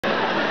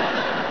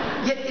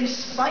Yet in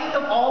spite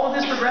of all of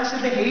this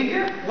progressive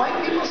behavior,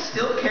 white people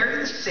still carry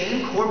the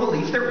same core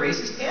belief their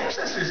racist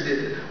ancestors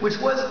did, which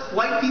was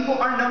white people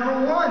are number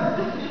one.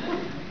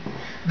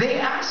 They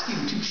ask you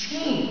to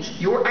change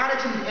your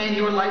attitude and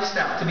your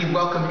lifestyle to be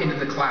welcomed into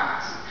the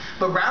class.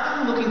 But rather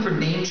than looking for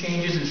name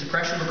changes and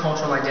suppression of a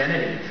cultural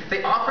identity,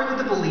 they operate with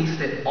the belief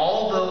that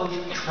all those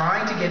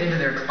trying to get into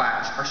their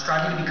class are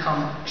striving to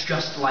become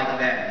just like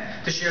them,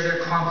 to share their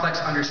complex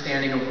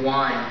understanding of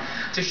wine,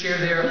 to share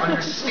their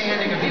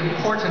understanding of the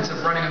importance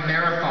of running a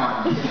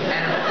marathon,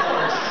 and of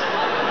course,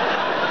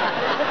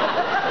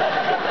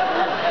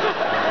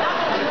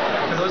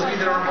 for those of you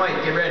that aren't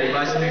white, get ready,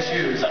 buy some new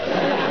shoes.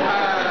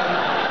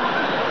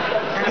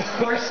 And of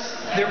course,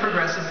 their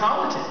progressive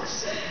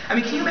politics. I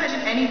mean, can you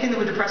imagine anything that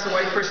would depress a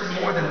white person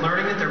more than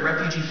learning that their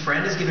refugee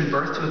friend has given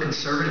birth to a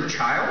conservative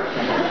child?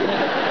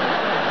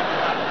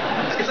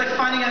 It's like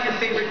finding out your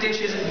favorite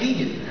dish isn't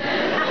vegan.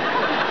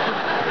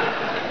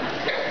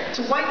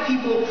 To white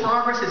people,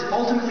 progress is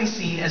ultimately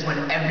seen as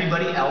when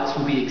everybody else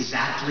will be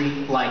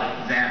exactly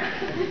like them.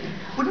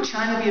 Wouldn't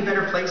China be a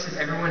better place if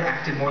everyone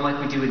acted more like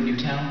we do in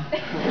Newtown?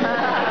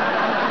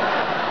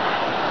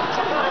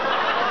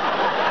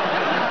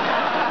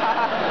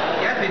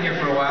 Yeah, I've been here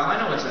for a while. I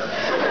know what's up.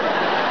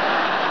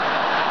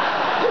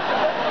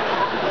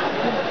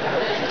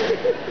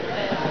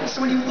 So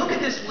when you look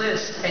at this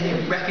list and you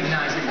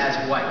recognize it as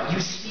white,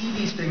 you see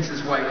these things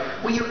as white,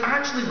 what you're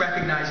actually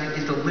recognizing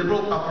is the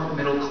liberal upper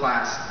middle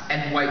class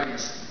and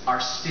whiteness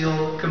are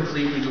still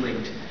completely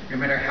linked, no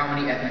matter how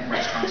many ethnic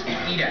restaurants we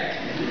eat at.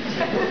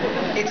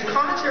 It's a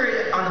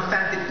commentary on the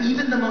fact that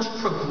even the most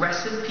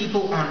progressive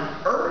people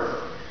on earth,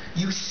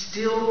 you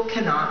still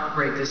cannot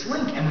break this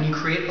link. And when you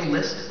create a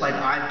list like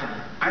I've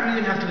done, I don't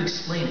even have to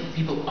explain it.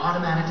 People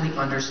automatically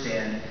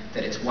understand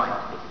that it's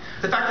white.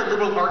 The fact that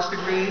liberal arts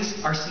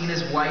degrees are seen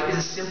as white is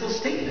a simple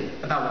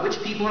statement about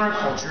which people in our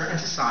culture and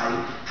society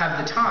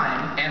have the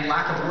time and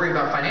lack of worry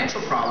about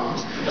financial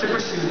problems to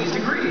pursue these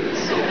degrees.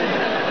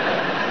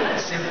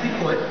 Simply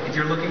put, if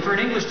you're looking for an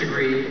English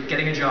degree,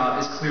 getting a job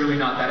is clearly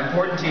not that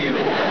important to you.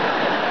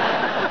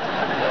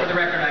 For the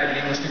record, I have an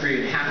English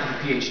degree and half of a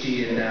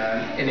PhD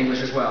in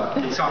English as well.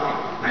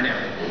 Shocking, I know.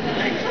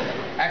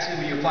 Actually,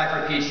 when you apply for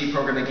a PhD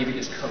program, they give you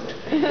this coat.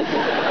 You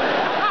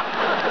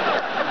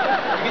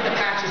get the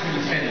patches when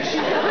you finish.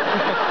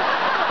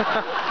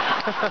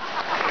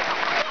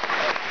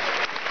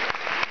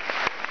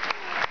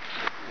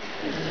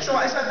 So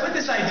I put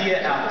this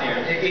idea out there.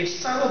 It's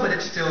subtle, but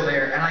it's still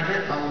there, and I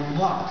get a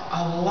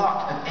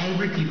lot of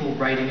angry people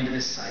writing into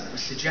this site with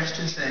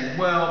suggestions saying,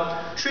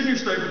 well, shouldn't your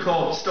site be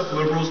called Stuff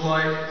Liberals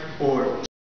Like, or